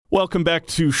Welcome back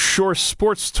to Shore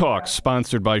Sports Talk,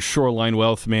 sponsored by Shoreline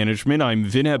Wealth Management. I'm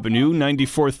Vin Ebenu,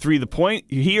 94.3 The Point,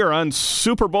 here on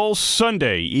Super Bowl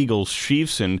Sunday. Eagles,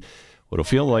 Chiefs, and what'll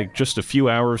feel like just a few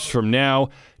hours from now.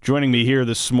 Joining me here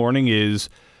this morning is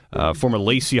former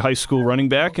Lacey High School running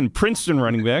back and Princeton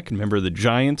running back, and member of the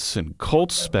Giants and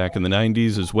Colts back in the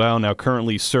 90s as well. Now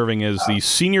currently serving as the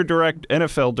Senior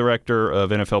NFL Director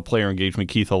of NFL Player Engagement,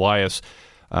 Keith Elias.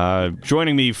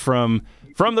 Joining me from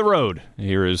the road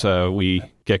here as we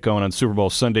get going on Super Bowl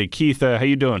Sunday. Keith, how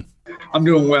you doing? I'm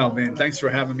doing well, man. Thanks for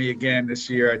having me again this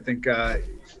year. I think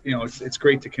it's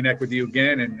great to connect with you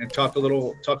again and talk a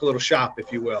little shop,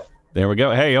 if you will. There we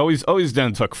go. Hey, always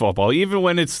down to talk football, even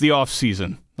when it's the off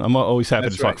season. I'm always happy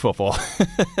to talk football.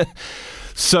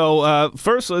 So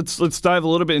first, let's dive a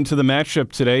little bit into the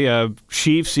matchup today.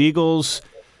 Chiefs, Eagles.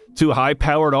 Two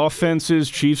high-powered offenses.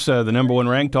 Chiefs, the number one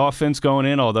ranked offense going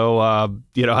in, although, I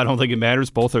don't think it matters.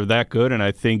 Both are that good, and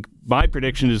I think my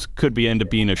prediction could end up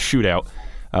being a shootout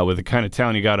with the kind of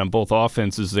talent you got on both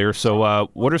offenses there. So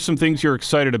what are some things you're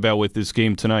excited about with this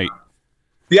game tonight?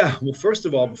 Yeah, well, first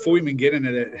of all, before we even get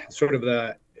into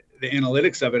the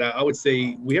analytics of it, I would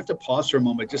say we have to pause for a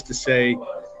moment just to say,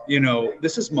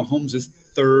 this is Mahomes'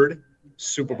 third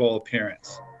Super Bowl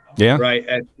appearance. Yeah. Right,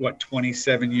 at,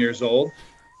 27 years old?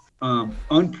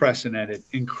 Unprecedented,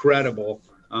 incredible.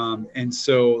 And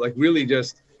so really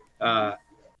just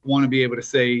want to be able to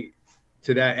say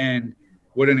to that end,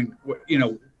 what an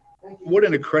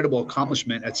incredible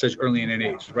accomplishment at such early in an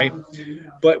age, right?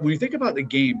 But when you think about the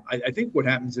game, I think what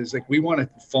happens is we want to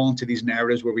fall into these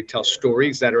narratives where we tell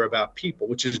stories that are about people,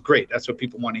 which is great. That's what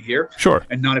people want to hear. Sure.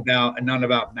 And not about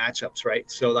matchups,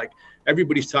 right? So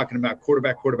everybody's talking about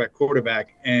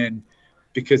quarterback, and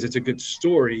because it's a good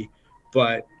story,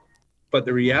 but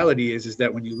the reality is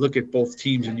that when you look at both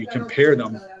teams and you compare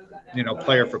them,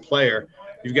 player for player,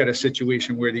 you've got a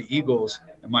situation where the Eagles,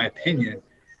 in my opinion,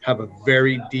 have a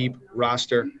very deep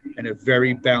roster and a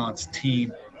very balanced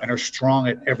team and are strong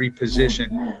at every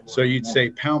position. So you'd say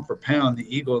pound for pound, the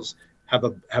Eagles have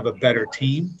a better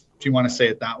team, if you want to say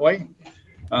it that way.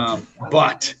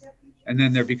 But, and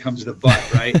then there becomes the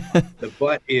but, right? The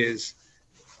but is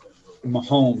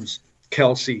Mahomes,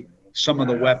 Kelsey, some of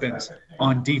the weapons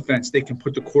on defense. They can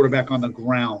put the quarterback on the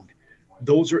ground.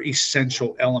 Those are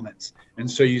essential elements.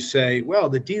 And so you say, well,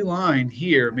 the D-line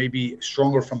here may be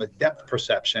stronger from a depth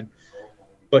perception,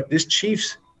 but this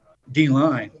Chiefs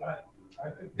D-line,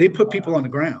 they put people on the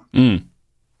ground.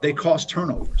 They cause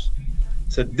turnovers.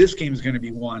 So this game is going to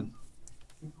be won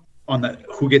on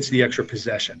who gets the extra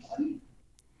possession.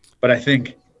 But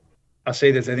I'll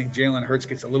say this, I think Jalen Hurts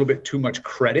gets a little bit too much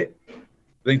credit.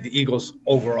 I think the Eagles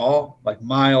overall,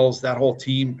 Miles, that whole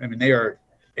team, they are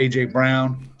A.J.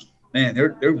 Brown. Man,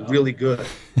 they're really good.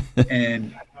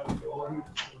 And,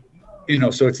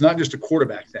 so it's not just a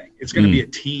quarterback thing. It's going to be a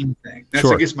team thing. That's,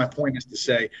 sure. I guess my point is to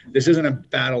say this isn't a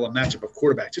matchup of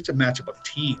quarterbacks. It's a matchup of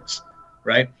teams,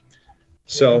 right?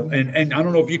 So, and I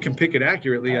don't know if you can pick it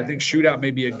accurately. I think shootout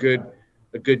may be a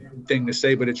good thing to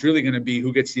say, but it's really going to be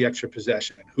who gets the extra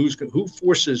possession.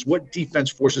 What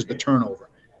defense forces the turnover.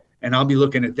 And I'll be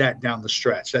looking at that down the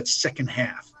stretch, that second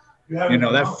half,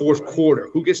 that fourth quarter.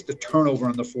 Who gets the turnover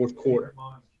in the fourth quarter?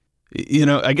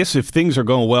 I guess if things are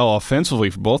going well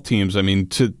offensively for both teams,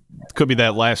 could be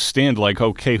that last stand,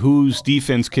 okay, whose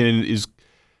defense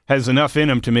has enough in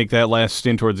them to make that last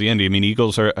stand towards the end?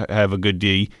 Eagles have a good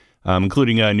D,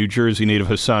 including New Jersey native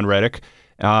Hassan Reddick.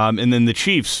 And then the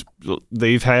Chiefs,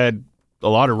 they've had a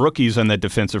lot of rookies on that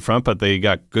defensive front, but they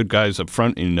got good guys up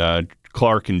front in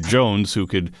Clark and Jones who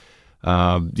could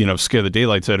scare the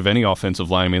daylights out of any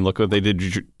offensive line. Look what they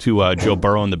did to Joe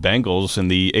Burrow and the Bengals in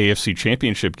the AFC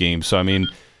Championship game. So,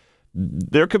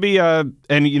 there could be and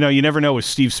you never know with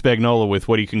Steve Spagnuolo with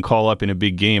what he can call up in a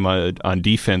big game on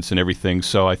defense and everything.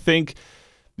 So I think,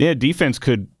 defense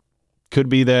could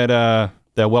be that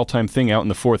well-timed thing out in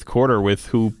the fourth quarter with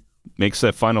who makes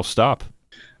that final stop.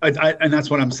 And that's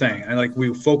what I'm saying.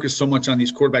 We focus so much on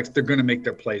these quarterbacks. They're going to make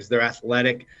their plays. They're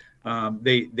athletic.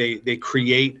 They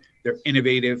create. They're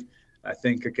innovative. I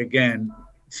think, again,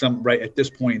 right at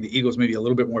this point, the Eagles may be a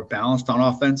little bit more balanced on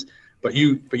offense, but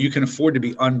you can afford to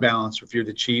be unbalanced if you're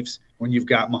the Chiefs when you've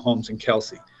got Mahomes and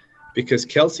Kelsey, because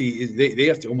Kelsey they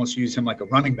have to almost use him like a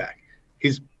running back.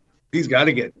 He's got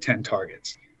to get 10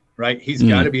 targets, right? He's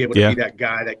got to be able to be that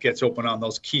guy that gets open on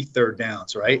those key third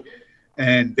downs, right?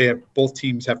 And both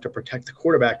teams have to protect the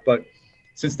quarterback, but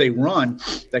since they run,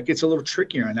 that gets a little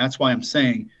trickier, and that's why I'm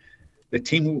saying the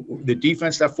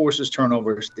defense that forces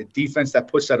turnovers, the defense that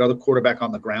puts that other quarterback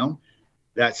on the ground,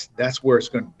 that's where it's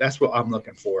going. That's what I'm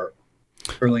looking for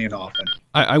early and often.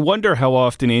 I wonder how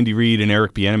often Andy Reid and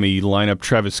Eric Bieniemy line up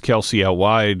Travis Kelce out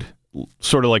wide,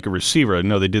 sort of like a receiver. I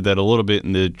know they did that a little bit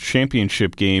in the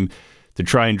championship game to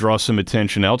try and draw some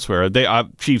attention elsewhere.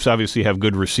 Chiefs obviously have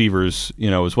good receivers,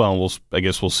 as well. And I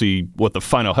guess we'll see what the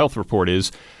final health report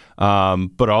is.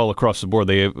 But all across the board,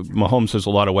 Mahomes has a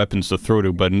lot of weapons to throw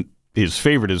to, but his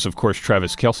favorite is, of course,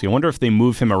 Travis Kelce. I wonder if they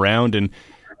move him around and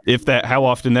how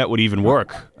often that would even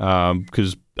work.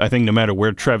 Because I think no matter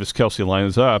where Travis Kelce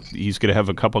lines up, he's going to have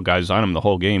a couple guys on him the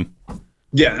whole game.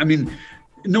 Yeah, I mean,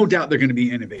 no doubt they're going to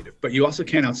be innovative, but you also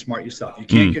can't outsmart yourself. You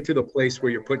can't get to the place where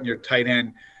you're putting your tight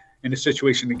end in a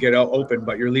situation to get out open,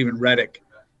 but you're leaving Reddick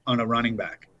on a running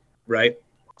back, right?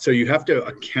 So you have to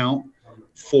account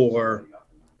for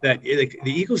that. The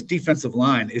Eagles' defensive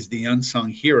line is the unsung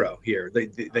hero here.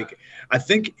 I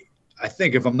think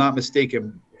if I'm not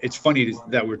mistaken, it's funny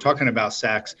that we're talking about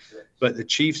sacks, but the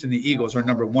Chiefs and the Eagles are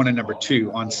number 1 and number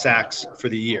 2 on sacks for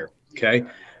the year. Okay.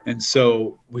 And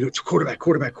so we go to quarterback.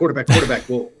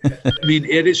 Well, I mean,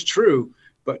 it is true,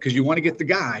 but because you want to get the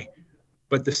guy,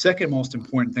 but the second most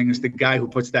important thing is the guy who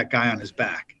puts that guy on his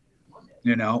back,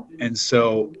 And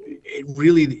so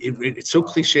it's so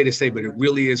cliche to say, but it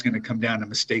really is going to come down to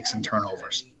mistakes and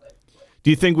turnovers.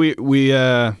 Do you think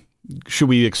should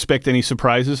we expect any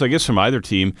surprises, I guess, from either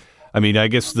team? I mean, I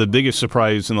guess the biggest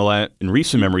surprise in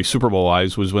recent memory, Super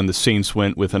Bowl-wise, was when the Saints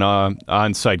went with an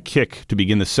onside kick to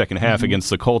begin the second half against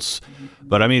the Colts.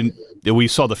 But, I mean, we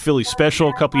saw the Philly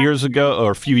special a few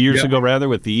years ago, rather,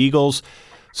 with the Eagles.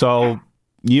 So,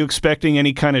 you expecting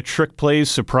any kind of trick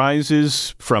plays,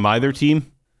 surprises from either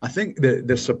team? I think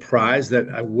the surprise that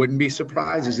I wouldn't be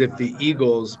surprised is if the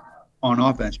Eagles on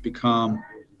offense become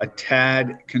a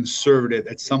tad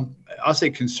conservative I'll say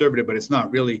conservative, but it's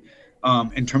not really –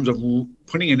 in terms of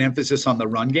putting an emphasis on the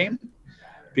run game,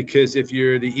 because if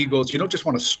you're the Eagles, you don't just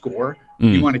want to score.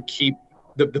 You want to keep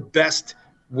the best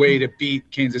way to beat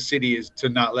Kansas City is to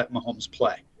not let Mahomes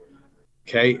play.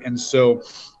 Okay. And so,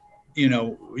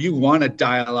 you want to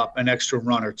dial up an extra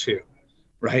run or two,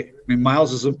 right? I mean,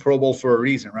 Miles is a Pro Bowl for a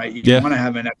reason, right? You want to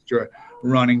have an extra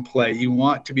running play. You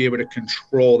want to be able to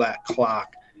control that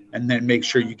clock and then make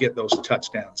sure you get those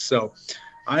touchdowns. So,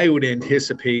 I would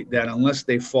anticipate that unless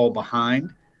they fall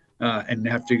behind and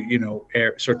have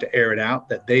to, start to air it out,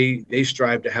 that they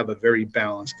strive to have a very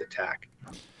balanced attack.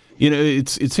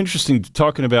 It's interesting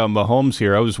talking about Mahomes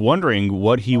here. I was wondering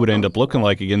what he would end up looking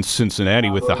like against Cincinnati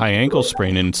with the high ankle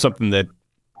sprain and something that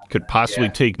could possibly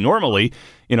take normally,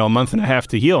 a month and a half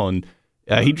to heal. And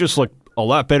he just looked a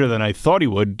lot better than I thought he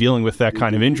would dealing with that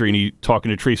kind of injury. And talking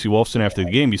to Tracy Wolfson after the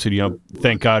game, he said,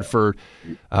 thank God for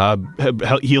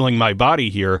healing my body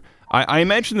here. I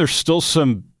imagine there's still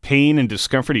some pain and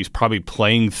discomfort he's probably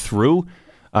playing through.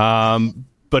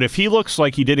 But if he looks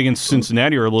like he did against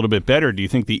Cincinnati or a little bit better, do you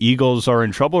think the Eagles are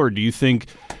in trouble, or do you think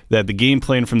that the game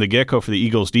plan from the get-go for the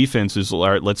Eagles defense is, all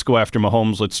right, let's go after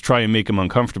Mahomes, let's try and make him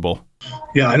uncomfortable?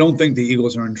 Yeah, I don't think the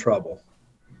Eagles are in trouble.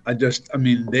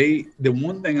 The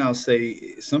one thing I'll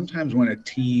say, sometimes when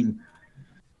the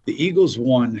Eagles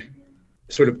won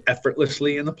sort of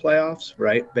effortlessly in the playoffs,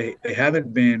 right? They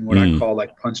haven't been what I call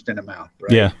like punched in the mouth,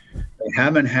 right? Yeah. They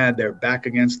haven't had their back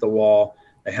against the wall.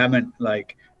 They haven't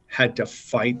had to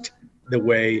fight the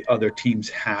way other teams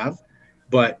have.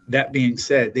 But that being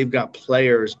said, they've got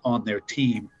players on their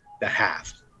team that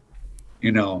have,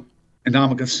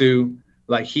 Ndamukong Suh,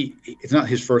 it's not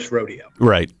his first rodeo.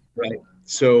 Right. Right.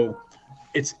 So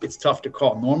it's tough to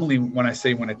call. Normally when I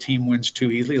say when a team wins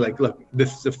too easily, look, the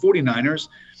 49ers,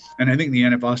 and I think the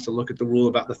NFL has to look at the rule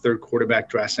about the third quarterback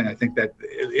dressing. I think that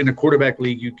in a quarterback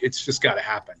league, it's just got to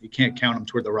happen. You can't count them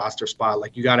toward the roster spot.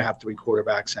 You got to have 3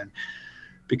 quarterbacks. And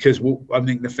because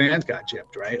the fans got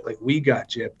gypped, right? We got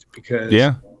gypped because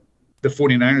the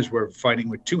 49ers were fighting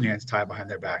with 2 hands tied behind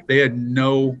their back. They had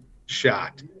no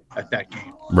shot at that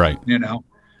game. Right.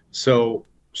 So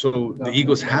the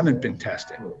Eagles haven't been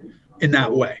tested in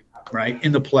that way, right,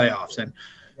 in the playoffs.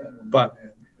 But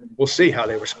we'll see how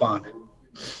they respond.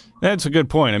 That's a good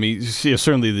point. I mean,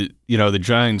 certainly the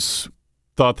Giants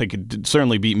thought they could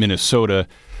certainly beat Minnesota,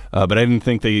 but I didn't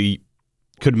think they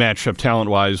could match up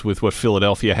talent-wise with what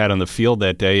Philadelphia had on the field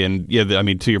that day. And,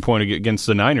 to your point against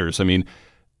the Niners,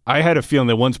 I had a feeling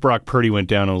that once Brock Purdy went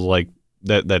down, I was like,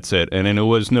 that's it. And it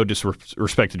was no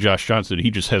disrespect to Josh Johnson.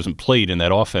 He just hasn't played in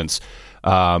that offense.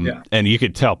 And you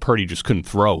could tell Purdy just couldn't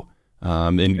throw. I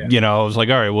was like,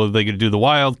 all right, well, they could do the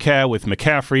Wildcat with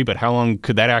McCaffrey, but how long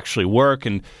could that actually work?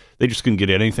 And they just couldn't get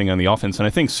anything on the offense. And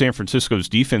I think San Francisco's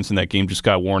defense in that game just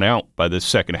got worn out by the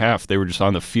second half. They were just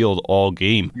on the field all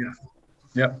game.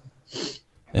 Yeah.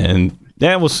 And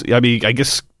we'll see. I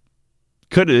guess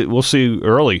we'll see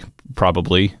early.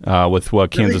 probably, with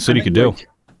what Kansas City could do.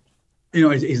 You know,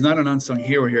 he's not an unsung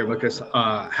hero here because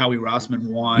Howie Rossman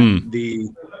won the,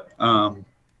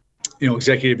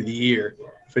 Executive of the Year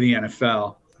for the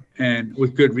NFL, and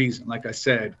with good reason. Like I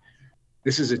said,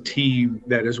 this is a team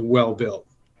that is well built.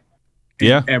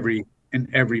 In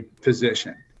every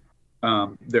position,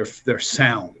 they're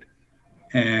sound,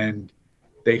 and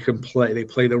they can play. They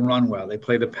play the run well. They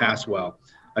play the pass well.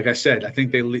 Like I said, I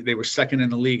think they were second in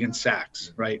the league in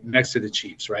sacks, right, next to the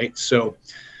Chiefs, right. So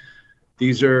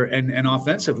these are and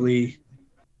offensively,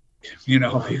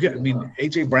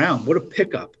 AJ Brown, what a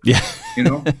pickup. Yeah.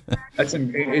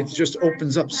 It just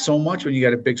opens up so much when you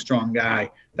got a big, strong guy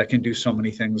that can do so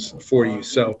many things for you.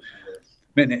 So,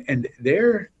 man, and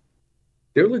they're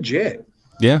legit.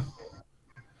 Yeah.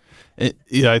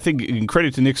 I think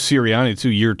credit to Nick Sirianni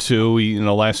too. Year 2,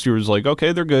 last year was like,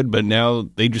 okay, they're good, but now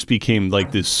they just became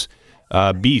like this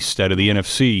beast out of the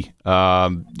NFC.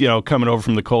 Coming over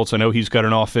from the Colts, I know he's got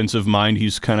an offensive mind.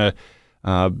 He's kind of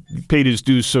paid his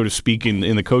dues, so to speak,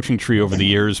 in the coaching tree over the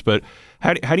years. But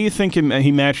how do you think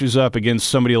he matches up against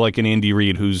somebody like an Andy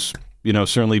Reid, who's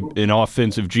certainly an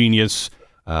offensive genius?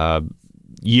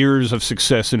 Years of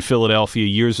success in Philadelphia,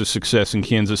 years of success in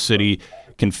Kansas City,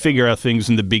 can figure out things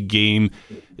in the big game.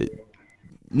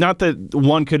 Not that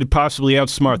one could possibly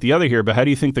outsmart the other here, but how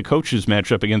do you think the coaches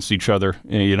match up against each other,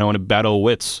 in a battle of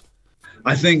wits?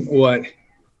 I think what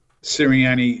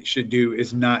Sirianni should do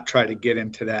is not try to get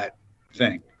into that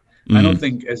thing. I don't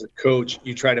think as a coach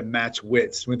you try to match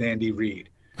wits with Andy Reid.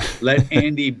 Let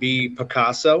Andy be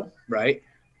Picasso, right?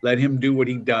 Let him do what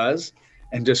he does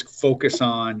and just focus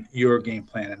on your game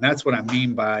plan. And that's what I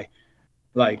mean by,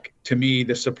 like, to me,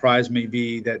 the surprise may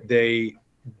be that they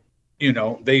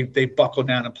buckle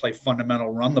down and play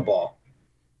fundamental run the ball,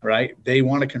 right? They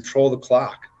want to control the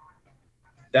clock.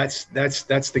 That's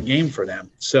the game for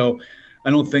them. So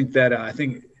I don't think that I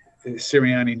think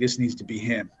Sirianni just needs to be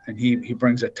him, and he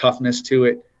brings a toughness to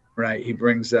it, right? He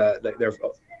brings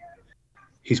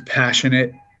he's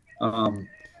passionate,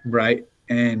 right?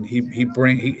 And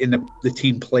the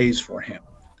team plays for him,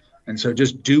 and so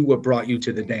just do what brought you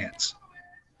to the dance.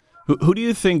 Who do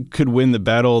you think could win the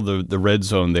battle of the red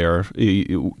zone there?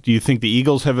 Do you think the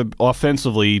Eagles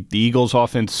offensively, the Eagles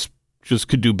offense just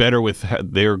could do better with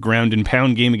their ground and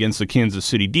pound game against the Kansas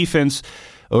City defense?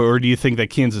 Or do you think that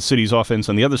Kansas City's offense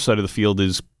on the other side of the field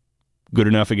is good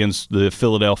enough against the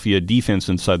Philadelphia defense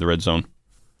inside the red zone?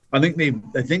 I think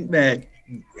that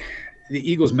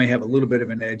the Eagles may have a little bit of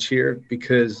an edge here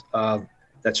because of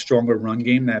that stronger run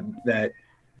game that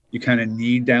you kind of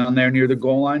need down there near the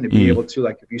goal line to be able to,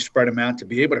 like, if you spread them out, to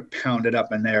be able to pound it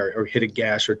up in there or hit a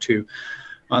gash or two.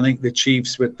 I think the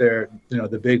Chiefs with their,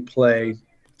 the big play,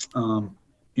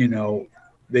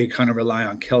 they kind of rely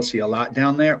on Kelsey a lot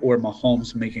down there, or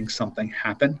Mahomes making something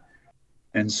happen.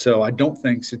 And so I don't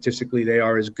think statistically they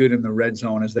are as good in the red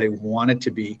zone as they wanted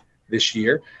to be this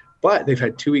year. But they've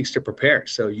had 2 weeks to prepare.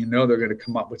 So they're going to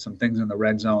come up with some things in the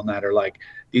red zone that are like,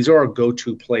 these are our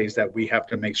go-to plays that we have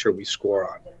to make sure we score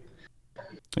on.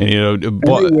 And, and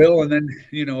they will. And then,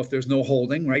 if there's no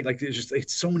holding, right? Like,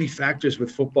 it's so many factors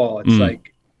with football. It's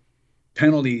like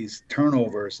penalties,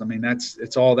 turnovers. I mean,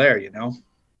 it's all there,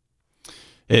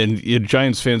 And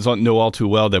Giants fans don't know all too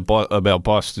well about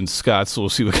Boston Scott, so we'll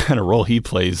see what kind of role he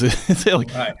plays.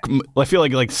 Right. I feel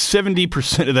like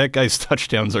 70% of that guy's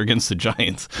touchdowns are against the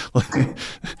Giants.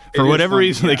 For whatever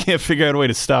reason, they can't figure out a way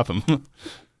to stop him.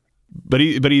 But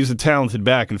he's a talented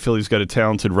back, and Philly's got a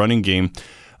talented running game.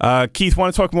 Keith,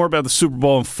 want to talk more about the Super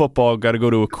Bowl and football? Got to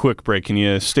go to a quick break. Can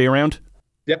you stay around?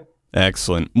 Yep.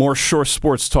 Excellent. More Shore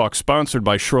Sports Talk, sponsored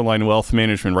by Shoreline Wealth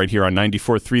Management, right here on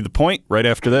 94.3 The Point, right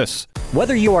after this.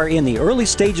 Whether you are in the early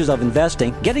stages of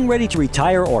investing, getting ready to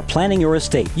retire, or planning your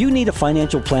estate, you need a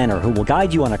financial planner who will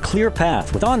guide you on a clear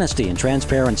path with honesty and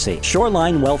transparency.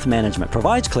 Shoreline Wealth Management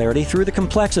provides clarity through the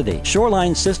complexity.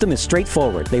 Shoreline's system is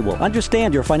straightforward. They will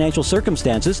understand your financial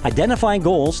circumstances, identify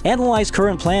goals, analyze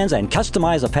current plans, and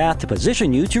customize a path to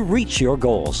position you to reach your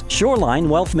goals. Shoreline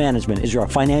Wealth Management is your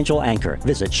financial anchor.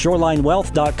 Visit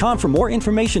ShorelineWealth.com for more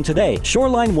information today.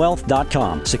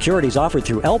 ShorelineWealth.com. Securities offered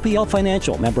through LPL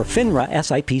Financial, member FINRA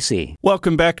SIPC.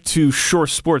 Welcome back to Shore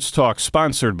Sports Talk,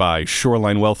 sponsored by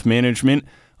Shoreline Wealth Management.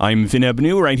 I'm Vin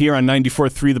Ebnu, right here on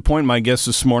 94.3 The Point. My guest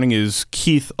this morning is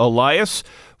Keith Elias,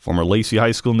 former Lacey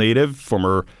High School native,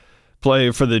 former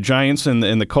player for the Giants and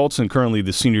the Colts, and currently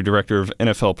the Senior Director of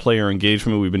NFL Player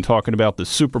Engagement. We've been talking about the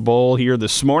Super Bowl here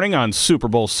this morning on Super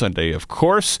Bowl Sunday, of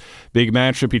course. Big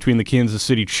matchup between the Kansas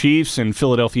City Chiefs and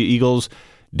Philadelphia Eagles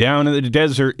down in the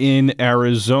desert in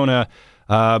Arizona.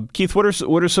 Keith, what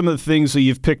are some of the things that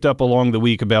you've picked up along the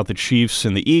week about the Chiefs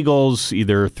and the Eagles,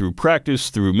 either through practice,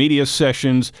 through media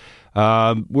sessions?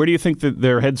 Where do you think that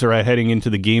their heads are at heading into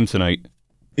the game tonight?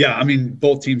 Yeah, I mean,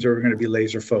 both teams are going to be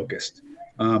laser focused.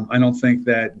 I don't think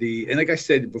that and like I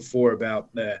said before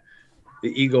about the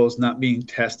Eagles not being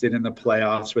tested in the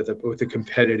playoffs with a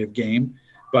competitive game,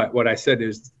 but what I said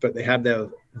is, but they have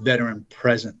the veteran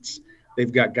presence.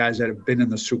 They've got guys that have been in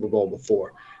the Super Bowl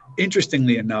before.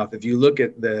 Interestingly enough, if you look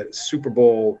at the Super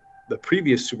Bowl, the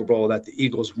previous Super Bowl that the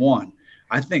Eagles won,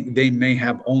 I think they may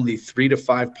have only 3 to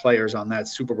 5 players on that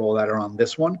Super Bowl that are on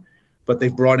this one, but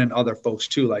they've brought in other folks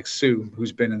too, like Sue,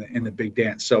 who's been in the big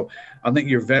dance. So I think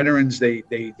your veterans, they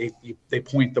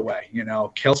point the way.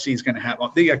 Kelsey's going to have.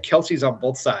 They got Kelsey's on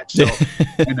both sides. So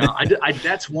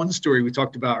that's one story we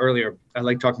talked about earlier. I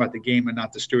like talking about the game and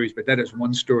not the stories, but that is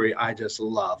one story I just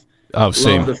love. Oh,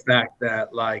 same. Love the fact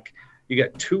that you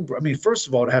got two. I mean, first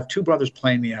of all, to have two brothers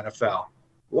playing the NFL.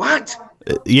 What?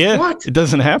 Yeah. What? It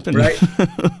doesn't happen. Right?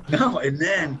 No. And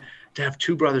then to have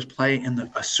two brothers play in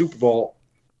a Super Bowl,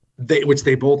 which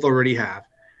they both already have,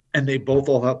 and they both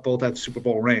have Super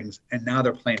Bowl rings, and now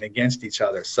they're playing against each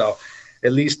other. So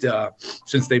at least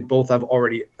since they both have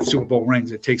already Super Bowl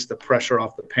rings, it takes the pressure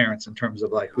off the parents in terms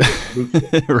of who they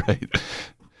root for. Right.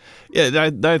 Yeah,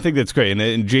 I think that's great.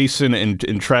 And Jason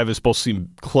and Travis both seem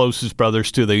close as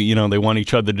brothers too. They want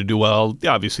each other to do well.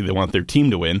 Yeah, obviously, they want their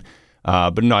team to win.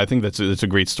 But no, I think that's a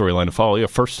great storyline to follow. Yeah,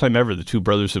 first time ever the two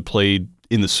brothers have played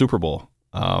in the Super Bowl.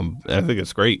 I think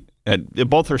it's great. And they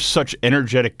both are such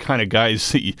energetic kind of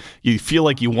guys that you feel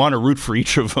like you want to root for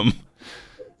each of them.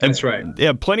 That's right.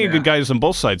 Yeah, plenty of good guys on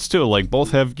both sides too.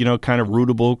 Both have kind of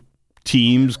rootable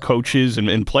teams, coaches,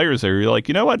 and players there. You're like,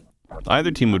 you know what?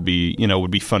 Either team would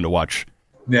be fun to watch.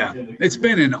 Yeah, it's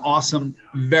been an awesome,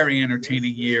 very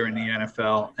entertaining year in the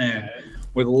NFL, and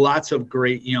with lots of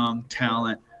great young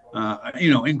talent,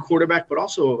 in quarterback, but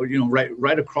also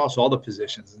right across all the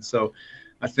positions. And so,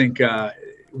 I think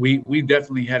we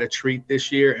definitely had a treat this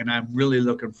year, and I'm really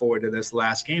looking forward to this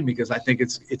last game because I think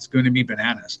it's going to be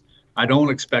bananas. I don't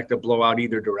expect a blowout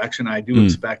either direction. I do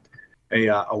expect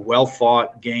a well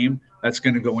fought game that's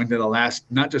going to go into the last,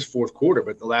 not just fourth quarter,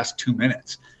 but the last 2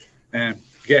 minutes. And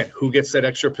again, who gets that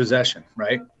extra possession,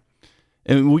 right?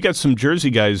 And we got some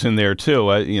Jersey guys in there,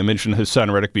 too. You mentioned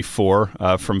Hassan Reddick before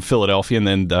from Philadelphia, and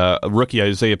then rookie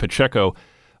Isaiah Pacheco,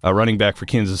 running back for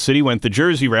Kansas City, went the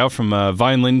Jersey route from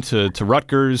Vineland to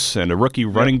Rutgers, and a rookie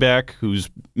running back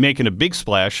who's making a big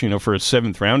splash, for a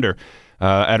seventh-rounder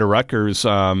out of Rutgers.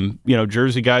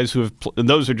 Jersey guys who have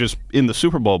those are just in the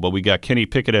Super Bowl, but we got Kenny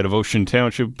Pickett out of Ocean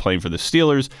Township playing for the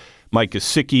Steelers, Mike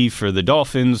Gesicki for the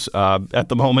Dolphins at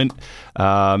the moment.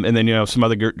 And then, some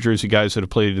other Jersey guys that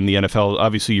have played in the NFL,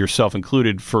 obviously yourself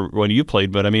included for when you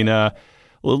played. But, a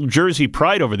little Jersey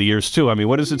pride over the years, too.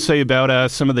 What does it say about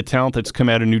some of the talent that's come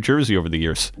out of New Jersey over the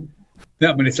years?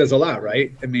 No, it says a lot,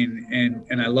 right?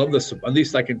 And I love this. At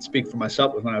least I can speak for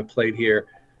myself when I played here.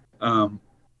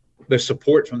 The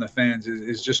support from the fans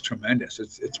is just tremendous.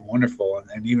 It's wonderful.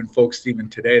 And even folks even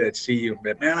today that see you,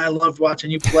 man, I loved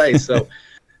watching you play. So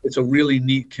it's a really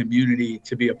neat community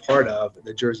to be a part of,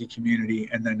 the Jersey community,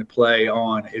 and then to play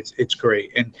on. It's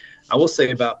great. And I will say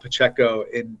about Pacheco,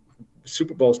 in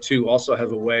Super Bowls too, also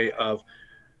have a way of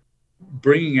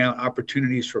bringing out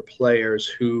opportunities for players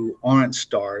who aren't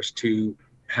stars to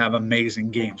have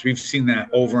amazing games. We've seen that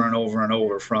over and over and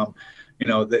over from,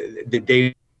 the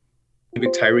David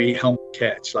Tyree helmet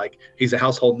catch. He's a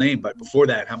household name, but before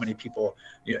that, how many people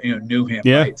knew him?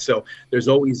 Yeah. Right. So there's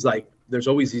always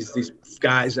these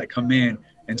guys that come in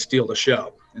and steal the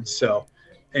show,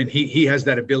 and he has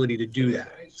that ability to do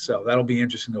that. So that'll be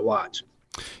interesting to watch.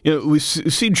 We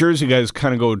see Jersey guys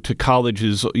kind of go to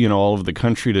colleges, all over the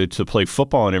country to play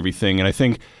football and everything, and I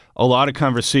think a lot of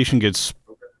conversation gets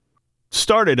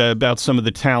started about some of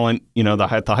the talent,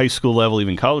 at the high school level,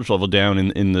 even college level, down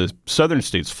in the southern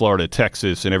states, Florida,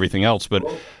 Texas, and everything else. But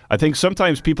I think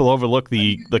sometimes people overlook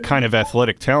the kind of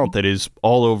athletic talent that is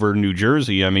all over New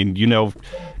Jersey.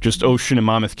 Just Ocean and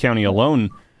Monmouth County alone,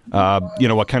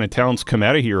 what kind of talents come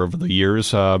out of here over the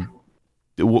years.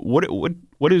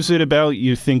 What is it about,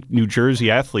 you think, New Jersey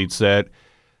athletes that,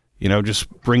 just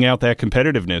bring out that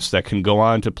competitiveness that can go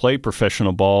on to play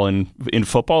professional ball in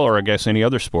football or I guess any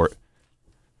other sport?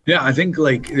 Yeah, I think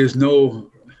there's no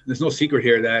secret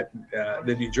here that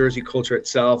the New Jersey culture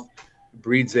itself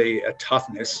breeds a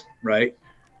toughness, right,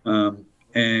 and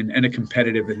a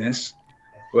competitiveness,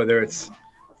 whether it's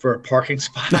for a parking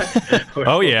spot or,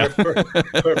 oh yeah, for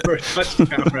a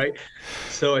touchdown, right?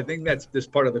 So I think that's this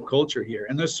part of the culture here,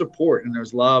 and there's support and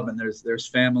there's love and there's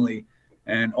family,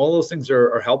 and all those things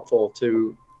are helpful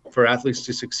to for athletes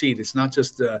to succeed. It's not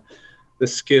just the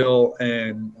skill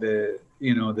and the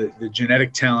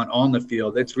genetic talent on the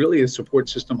field. It's really a support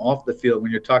system off the field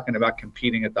when you're talking about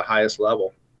competing at the highest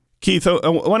level. Keith, I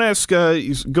want to ask,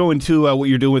 go into what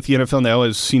you're doing with the NFL now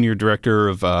as Senior Director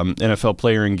of NFL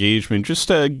Player Engagement, just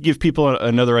to give people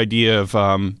another idea of,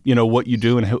 what you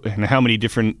do and how many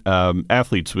different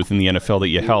athletes within the NFL that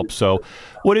you help. So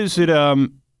what is it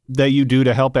that you do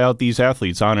to help out these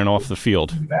athletes on and off the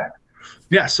field?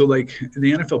 Yeah, so like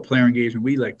the NFL Player Engagement,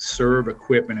 we serve,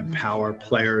 equip, and empower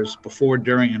players before,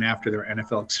 during, and after their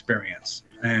NFL experience.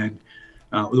 And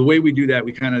the way we do that,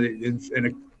 we kind of, in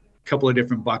a couple of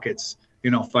different buckets,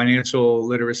 financial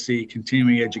literacy,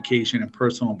 continuing education, and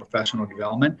personal and professional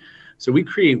development. So we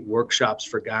create workshops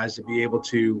for guys to be able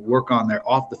to work on their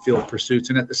off the field pursuits,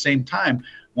 and at the same time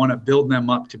want to build them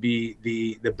up to be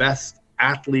the best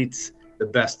athletes, the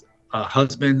best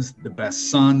husbands, the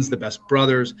best sons, the best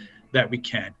brothers that we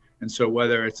can. And so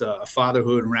whether it's a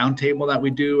fatherhood roundtable that we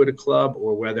do at a club,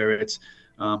 or whether it's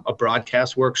a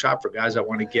broadcast workshop for guys that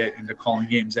want to get into calling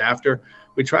games after,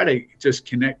 we try to just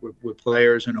connect with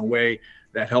players in a way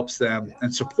that helps them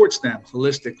and supports them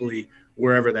holistically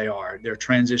wherever they are. Their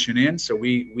transition in. So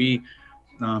we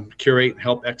curate and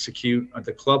help execute at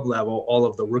the club level all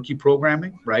of the rookie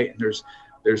programming, right? And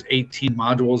there's 18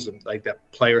 modules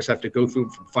that players have to go through,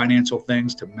 from financial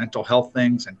things to mental health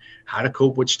things, and how to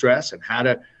cope with stress, and how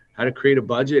to create a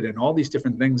budget, and all these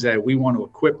different things that we want to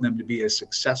equip them to be as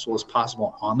successful as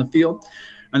possible on the field.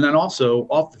 And then also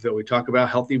off the field, we talk about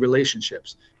healthy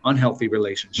relationships, unhealthy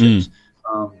relationships,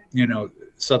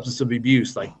 substance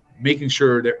abuse, making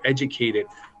sure they're educated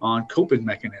on coping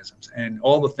mechanisms and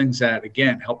all the things that,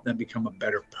 again, help them become a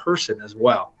better person as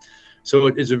well. So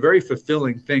it is a very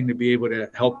fulfilling thing to be able to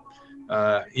help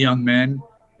young men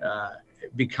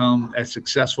become as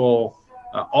successful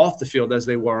off the field as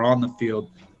they were on the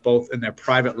field, both in their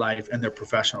private life and their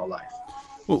professional life.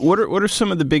 What are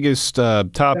some of the biggest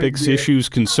topics, issues,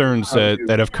 concerns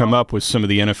that have come up with some of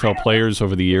the NFL players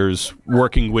over the years,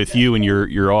 working with you and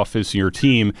your office and your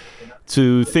team,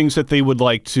 to things that they would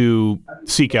like to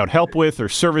seek out help with, or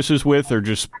services with, or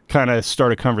just kind of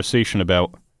start a conversation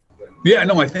about? Yeah,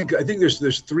 no, I think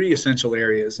there's three essential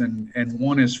areas, and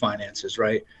one is finances,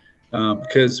 right?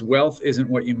 Because wealth isn't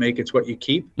what you make, it's what you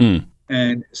keep.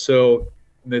 And so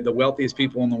the wealthiest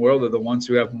people in the world are the ones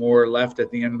who have more left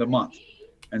at the end of the month.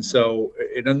 And so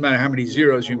it doesn't matter how many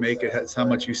zeros you make, it's how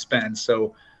much you spend.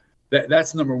 So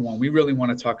that's number one. We really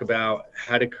want to talk about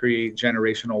how to create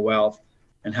generational wealth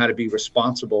and how to be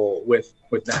responsible with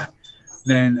that.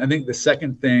 Then I think the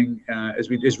second thing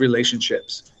is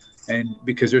relationships. And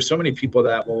because there's so many people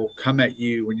that will come at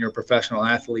you when you're a professional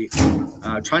athlete,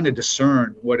 trying to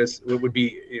discern what would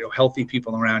be healthy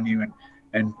people around you,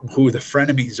 and who the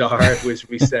frenemies are, as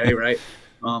we say, right?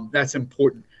 That's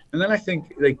important. And then I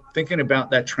think thinking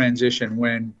about that transition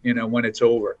when it's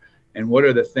over, and what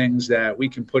are the things that we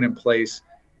can put in place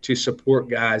to support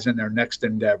guys in their next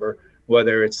endeavor,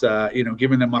 whether it's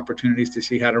giving them opportunities to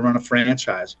see how to run a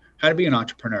franchise, how to be an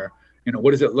entrepreneur.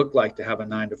 What does it look like to have a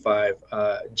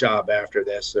 9-to-5 job after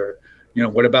this? Or,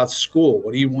 what about school?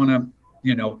 What do you want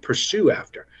to, pursue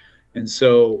after? And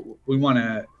so we want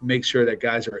to make sure that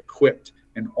guys are equipped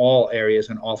in all areas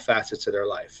and all facets of their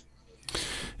life.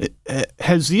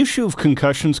 Has the issue of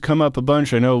concussions come up a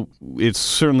bunch? I know it's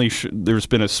certainly there's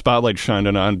been a spotlight shined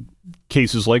on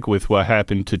cases like with what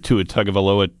happened to Tua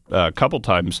Tagovailoa a couple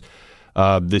times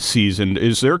this season.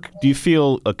 Do you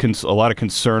feel a lot of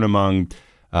concern among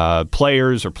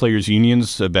players or players'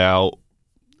 unions about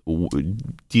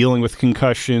dealing with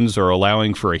concussions, or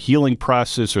allowing for a healing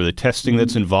process, or the testing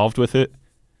that's involved with it?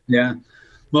 Yeah.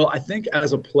 Well, I think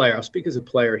as a player, I'll speak as a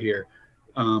player here,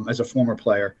 as a former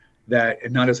player,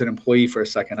 and not as an employee for a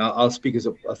second. I'll speak as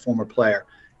a former player,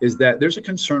 is that there's a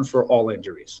concern for all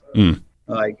injuries.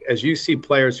 As you see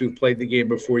players who've played the game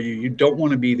before you, you don't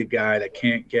want to be the guy that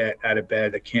can't get out of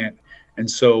bed, that can't. And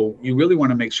so you really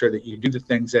want to make sure that you do the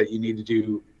things that you need to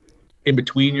do in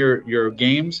between your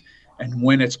games and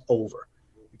when it's over.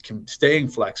 Staying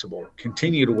flexible,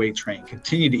 continue to weight train,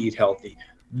 continue to eat healthy.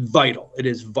 Vital. It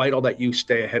is vital that you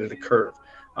stay ahead of the curve.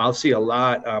 I've seen a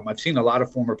lot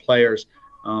of former players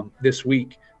this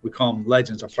week. We call them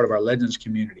legends, are part of our legends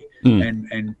community.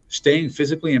 And staying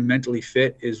physically and mentally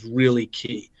fit is really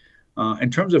key. In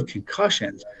terms of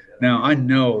concussions, now I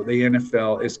know the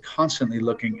NFL is constantly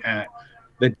looking at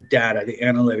the data, the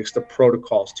analytics, the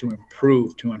protocols to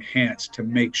improve, to enhance, to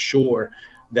make sure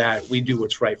that we do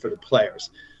what's right for the players.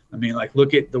 I mean,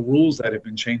 look at the rules that have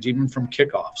been changed, even from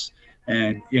kickoffs.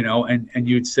 And, and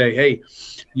you'd say, hey,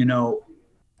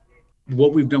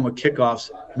 what we've done with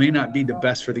kickoffs may not be the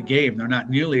best for the game. They're not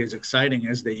nearly as exciting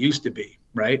as they used to be,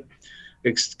 right?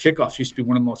 Kickoffs used to be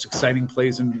one of the most exciting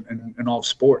plays in all of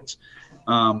sports.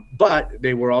 But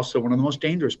they were also one of the most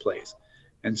dangerous plays.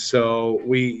 And so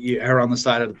we are on the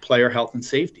side of the player health and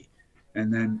safety.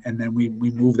 And then we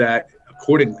move that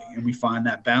accordingly, and we find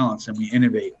that balance and we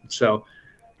innovate. So,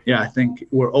 yeah, I think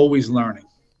we're always learning.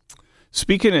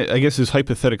 Speaking, I guess, as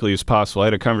hypothetically as possible, I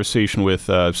had a conversation with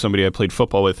somebody I played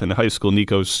football with in high school,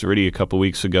 Nico Ceriti, a couple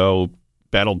weeks ago,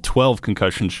 battled 12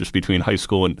 concussions just between high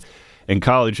school and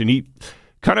college, and he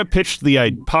kind of pitched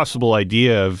the possible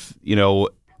idea of,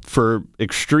 for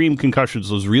extreme concussions,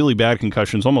 those really bad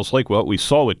concussions, almost like what we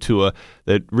saw with Tua,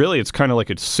 that really it's kind of like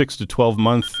a 6 to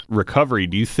 12-month recovery.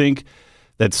 Do you think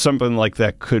that something like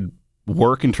that could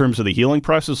work in terms of the healing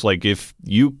process? Like if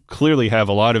you clearly have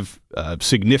a lot of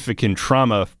significant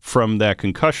trauma from that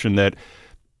concussion, that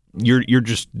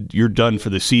you're done for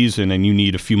the season and you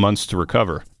need a few months to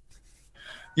recover.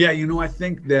 Yeah, I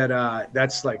think that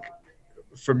that's like,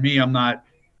 for me, I'm not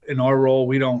in our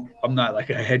role. I'm not like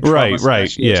a head trauma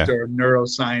specialist or a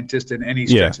neuroscientist in any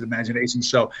stretch of the imagination.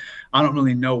 So I don't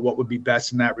really know what would be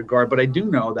best in that regard, but I do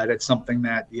know that it's something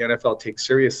that the NFL takes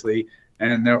seriously.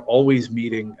 And they're always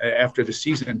meeting after the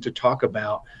season to talk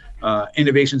about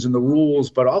innovations in the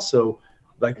rules, but also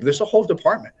like there's a whole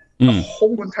department, a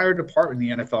whole entire department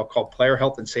in the NFL called Player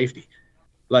Health and Safety,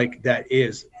 like that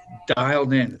is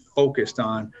dialed in, focused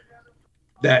on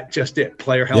that, just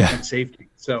player health and safety.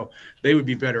 So they would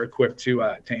be better equipped to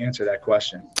answer that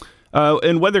question.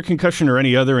 And whether concussion or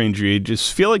any other injury,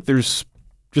 just feel like there's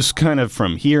just kind of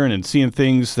from hearing and seeing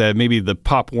things that maybe the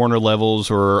Pop Warner levels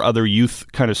or other youth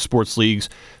kind of sports leagues,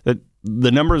 that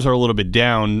the numbers are a little bit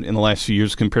down in the last few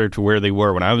years compared to where they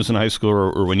were when I was in high school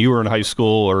or when you were in high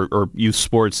school or youth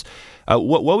sports.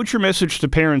 What would your message to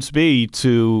parents be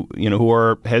to, who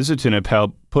are hesitant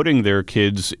about putting their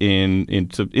kids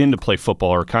into play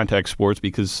football or contact sports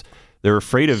because they're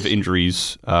afraid of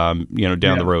injuries, down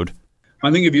the road? I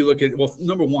think if you look at, well,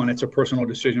 number one, it's a personal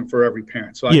decision for every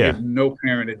parent. So I give no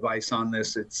parent advice on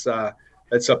this. It's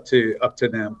up to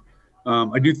them.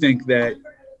 I do think that,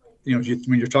 when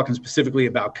you're talking specifically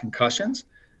about concussions,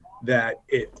 that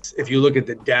if you look at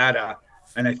the data,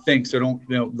 and I think, so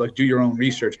don't, do your own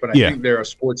research, but I think there are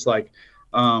sports like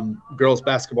girls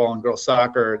basketball and girls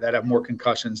soccer that have more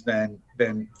concussions than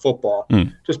football,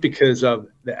 just because of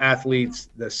the athletes,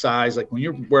 the size. Like when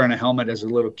you're wearing a helmet as a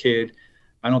little kid,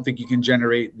 I don't think you can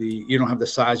you don't have the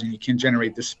size and you can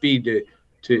generate the speed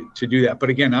to do that. But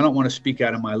again, I don't want to speak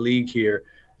out of my league here.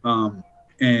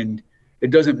 And it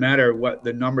doesn't matter what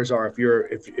the numbers are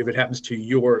if it happens to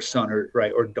your son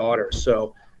or daughter.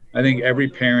 So I think every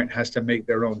parent has to make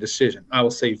their own decision. I will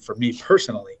say for me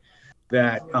personally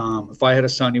that if I had a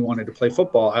son who wanted to play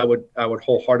football, I would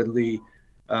wholeheartedly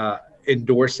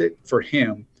endorse it for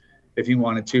him if he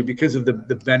wanted to, because of the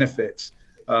benefits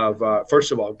of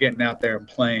first of all getting out there and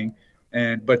playing,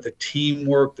 but the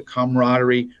teamwork, the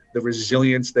camaraderie, the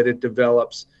resilience that it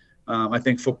develops. I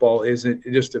think football is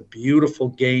just a beautiful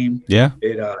game. Yeah,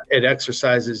 it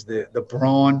exercises the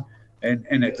brawn,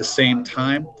 and at the same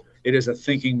time, it is a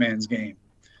thinking man's game.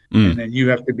 And then you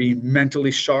have to be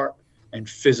mentally sharp and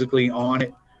physically on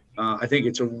it. I think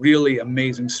it's a really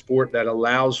amazing sport that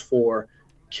allows for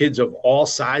kids of all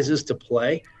sizes to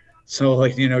play. So,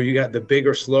 like, you got the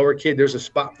bigger, slower kid, there's a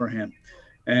spot for him.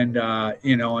 And,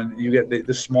 and you get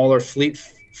the smaller,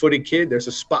 fleet-footed kid, there's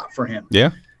a spot for him. Yeah.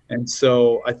 And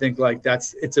so I think, like,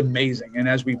 it's amazing. And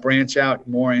as we branch out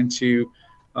more into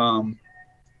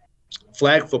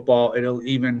flag football, it'll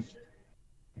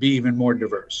be even more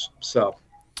diverse. So,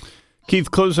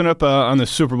 Keith, closing up on the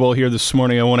Super Bowl here this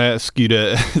morning, I want to ask you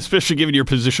to, especially given your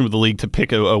position with the league, to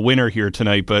pick a winner here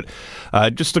tonight. But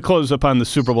just to close up on the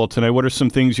Super Bowl tonight, what are some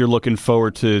things you're looking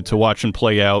forward to watching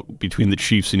play out between the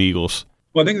Chiefs and Eagles?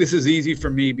 Well, I think this is easy for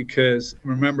me because,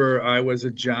 remember, I was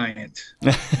a Giant.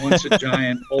 Once a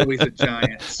Giant, always a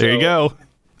Giant. So there you go.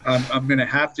 I'm going to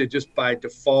have to, just by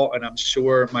default, and I'm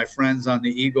sure my friends on the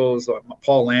Eagles,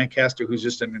 Paul Lancaster, who's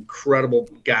just an incredible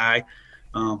guy,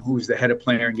 who's the head of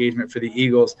player engagement for the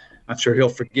Eagles. I'm sure he'll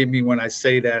forgive me when I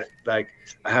say that. Like,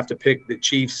 I have to pick the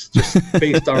Chiefs just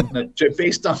based on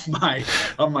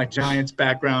my Giants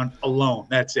background alone.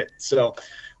 That's it. So,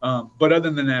 but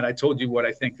other than that, I told you what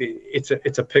I think. It's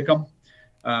a pick 'em.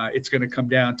 It's going to come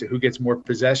down to who gets more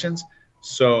possessions.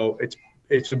 So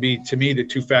it should be, to me, the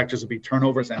two factors will be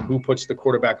turnovers and who puts the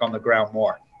quarterback on the ground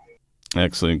more.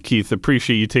 Excellent. Keith,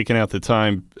 appreciate you taking out the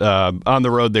time on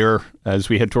the road there as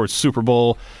we head towards Super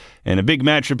Bowl and a big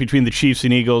matchup between the Chiefs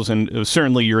and Eagles, and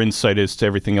certainly your insight as to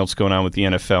everything else going on with the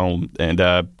NFL,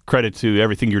 and credit to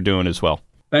everything you're doing as well.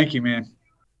 Thank you, man.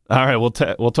 All right, we'll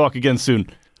talk again soon.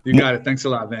 You got it. Thanks a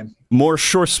lot, man. More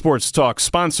Shore Sports Talk,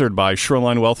 sponsored by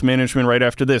Shoreline Wealth Management, right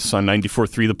after this on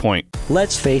 94.3 The Point.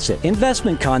 Let's face it,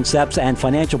 investment concepts and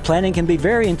financial planning can be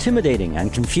very intimidating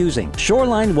and confusing.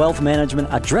 Shoreline Wealth Management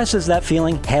addresses that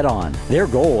feeling head on. Their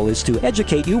goal is to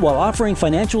educate you while offering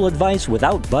financial advice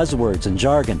without buzzwords and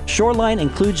jargon. Shoreline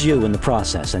includes you in the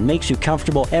process and makes you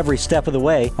comfortable every step of the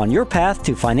way on your path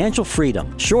to financial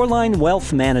freedom. Shoreline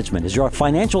Wealth Management is your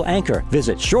financial anchor.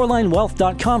 Visit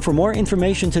shorelinewealth.com for more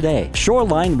information today.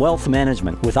 Shoreline Wealth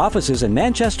Management, with offices in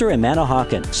Manchester and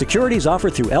Manahawkin. Securities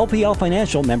offered through LPL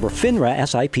Financial, member FINRA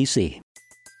SIPC.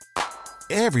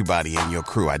 Everybody in your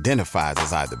crew identifies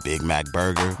as either Big Mac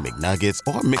Burger, McNuggets,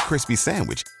 or McCrispy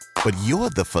Sandwich. But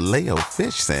you're the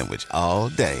Filet-O-Fish Sandwich all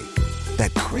day.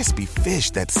 That crispy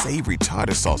fish, that savory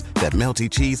tartar sauce, that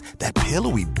melty cheese, that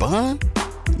pillowy bun.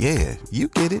 Yeah, you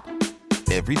get it.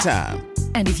 Every time.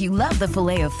 And if you love the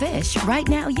Filet-O-Fish, right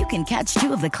now you can catch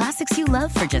two of the classics you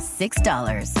love for just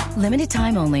 $6. Limited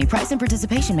time only. Price and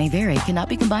participation may vary. Cannot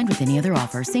be combined with any other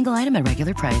offer. Single item at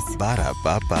regular price.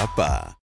 Ba-da-ba-ba-ba.